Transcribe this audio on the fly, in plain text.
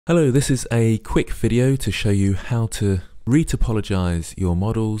Hello, this is a quick video to show you how to retopologize your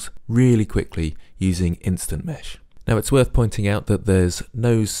models really quickly using Instant Mesh. Now it's worth pointing out that there's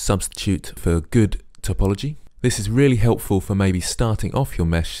no substitute for good topology. This is really helpful for maybe starting off your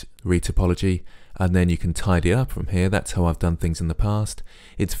mesh retopology and then you can tidy it up from here. That's how I've done things in the past.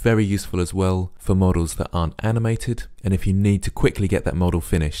 It's very useful as well for models that aren't animated and if you need to quickly get that model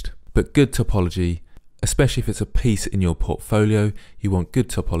finished. But good topology, especially if it's a piece in your portfolio, you want good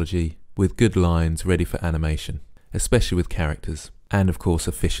topology with good lines ready for animation, especially with characters, and of course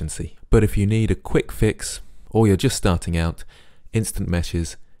efficiency. But if you need a quick fix, or you're just starting out, Instant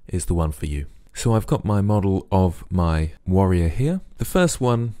Meshes is the one for you. So I've got my model of my warrior here. The first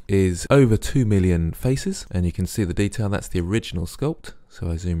one is over 2 million faces, and you can see the detail. That's the original sculpt. So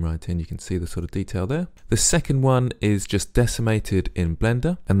I zoom right in, you can see the sort of detail there. The second one is just decimated in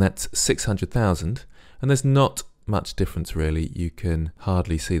Blender, and that's 600,000. And there's not much difference really. You can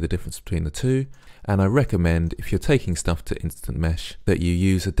hardly see the difference between the two. And I recommend, if you're taking stuff to Instant Mesh, that you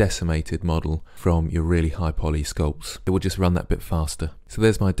use a decimated model from your really high poly sculpts. It will just run that bit faster. So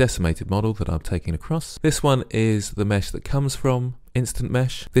there's my decimated model that I'm taking across. This one is the mesh that comes from Instant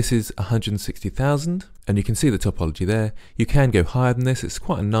Mesh. This is 160,000 and you can see the topology there. You can go higher than this. It's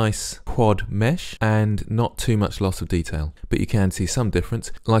quite a nice quad mesh and not too much loss of detail, but you can see some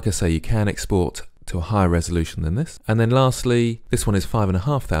difference. Like I say, you can export to a higher resolution than this. And then lastly, this one is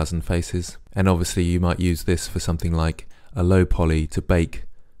 5,500 faces, and obviously you might use this for something like a low poly to bake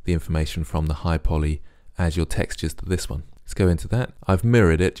the information from the high poly as your textures to this one. Let's go into that. I've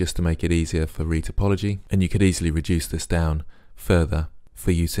mirrored it just to make it easier for retopology, and you could easily reduce this down further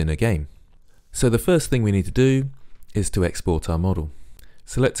for use in a game. So the first thing we need to do is to export our model.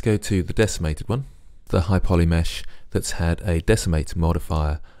 So let's go to the decimated one, the high poly mesh that's had a decimate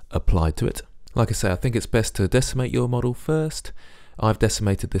modifier applied to it. Like I say, I think it's best to decimate your model first. I've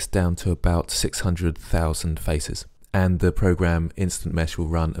decimated this down to about 600,000 faces, and the program Instant Mesh will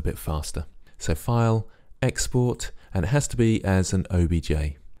run a bit faster. So File, Export, and it has to be as an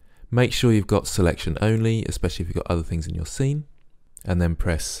OBJ. Make sure you've got selection only, especially if you've got other things in your scene, and then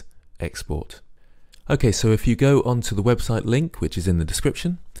press Export. Okay, so if you go onto the website link, which is in the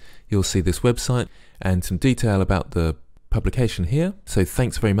description, you'll see this website and some detail about the publication here. So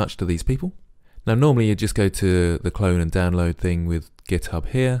thanks very much to these people. Now normally you just go to the clone and download thing with GitHub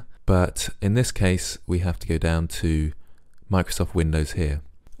here, but in this case we have to go down to Microsoft Windows here,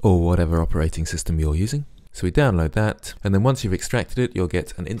 or whatever operating system you're using. So we download that, and then once you've extracted it, you'll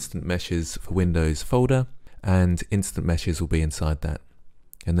get an Instant Meshes for Windows folder, and Instant Meshes will be inside that.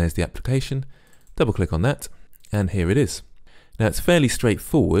 And there's the application. Double click on that, and here it is. Now it's fairly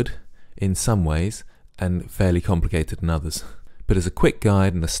straightforward in some ways, and fairly complicated in others. But as a quick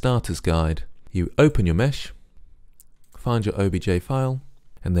guide and a starter's guide, you open your mesh, find your OBJ file,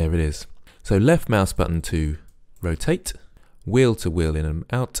 and there it is. So left mouse button to rotate, wheel to wheel in and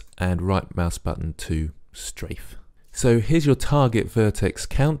out, and right mouse button to strafe. So here's your target vertex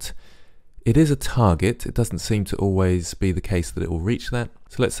count. It is a target. It doesn't seem to always be the case that it will reach that.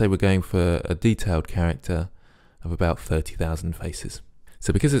 So let's say we're going for a detailed character of about 30,000 faces.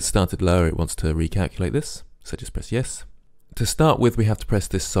 So because it started lower, it wants to recalculate this. So just press yes. To start with, we have to press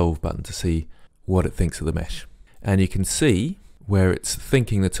this solve button to see what it thinks of the mesh. And you can see where it's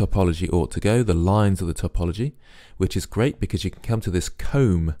thinking the topology ought to go, the lines of the topology, which is great because you can come to this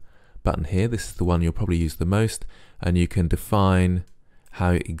comb button here. This is the one you'll probably use the most, and you can define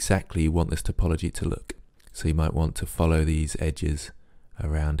how exactly you want this topology to look. So you might want to follow these edges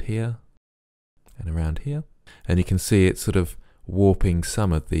around here and around here. And you can see it's sort of warping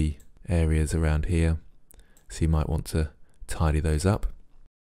some of the areas around here. So you might want to tidy those up.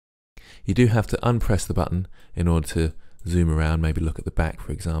 You do have to unpress the button in order to zoom around, maybe look at the back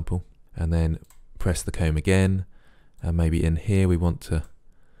for example, and then press the comb again, and maybe in here we want to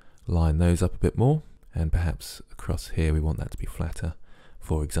line those up a bit more, and perhaps across here we want that to be flatter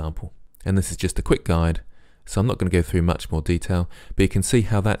for example. And this is just a quick guide, so I'm not going to go through much more detail, but you can see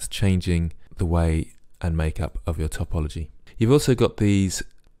how that's changing the way and makeup of your topology. You've also got these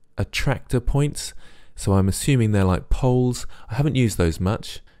attractor points, so I'm assuming they're like poles. I haven't used those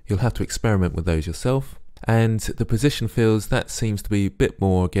much. You'll have to experiment with those yourself. And the position fields, that seems to be a bit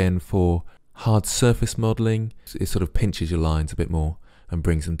more again for hard surface modeling. It sort of pinches your lines a bit more and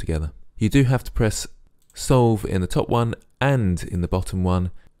brings them together. You do have to press solve in the top one and in the bottom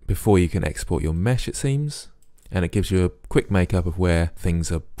one before you can export your mesh, it seems. And it gives you a quick makeup of where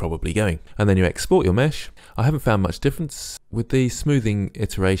things are probably going. And then you export your mesh. I haven't found much difference with these. Smoothing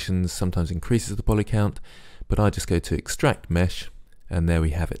iterations sometimes increases the poly count, but I just go to extract mesh, and there we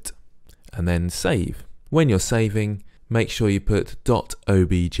have it. And then save. When you're saving, make sure you put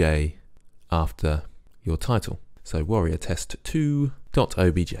 .obj after your title. So warrior test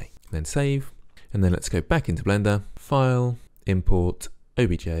 2.obj, then save, and then let's go back into Blender, File, Import,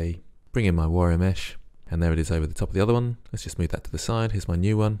 OBJ, bring in my warrior mesh, and there it is over the top of the other one. Let's just move that to the side. Here's my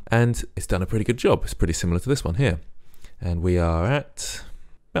new one, and it's done a pretty good job. It's pretty similar to this one here, and we are at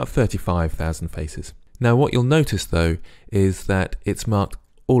about 35,000 faces. Now what you'll notice though is that it's marked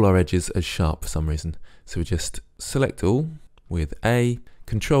all our edges as sharp for some reason. So we just select all with A,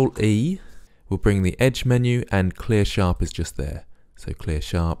 Control E will bring the edge menu, and clear sharp is just there. So clear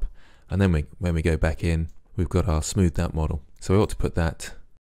sharp, and then when we go back in, we've got our smoothed out model. So we ought to put that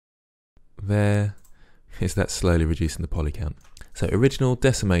there. Is that slowly reducing the poly count? So original,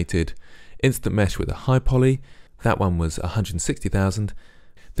 decimated, instant mesh with a high poly. That one was 160,000.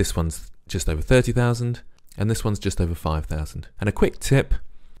 This one's just over 30,000, and this one's just over 5,000. And a quick tip,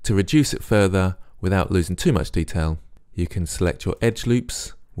 to reduce it further without losing too much detail, you can select your edge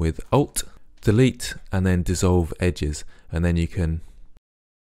loops with Alt, delete, and then dissolve edges, and then you can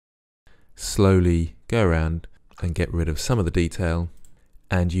slowly go around and get rid of some of the detail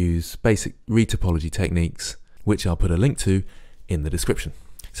and use basic retopology techniques, which I'll put a link to in the description.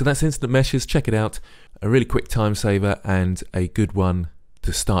 So that's Instant Meshes, check it out. A really quick time saver and a good one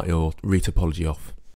to start your retopology off.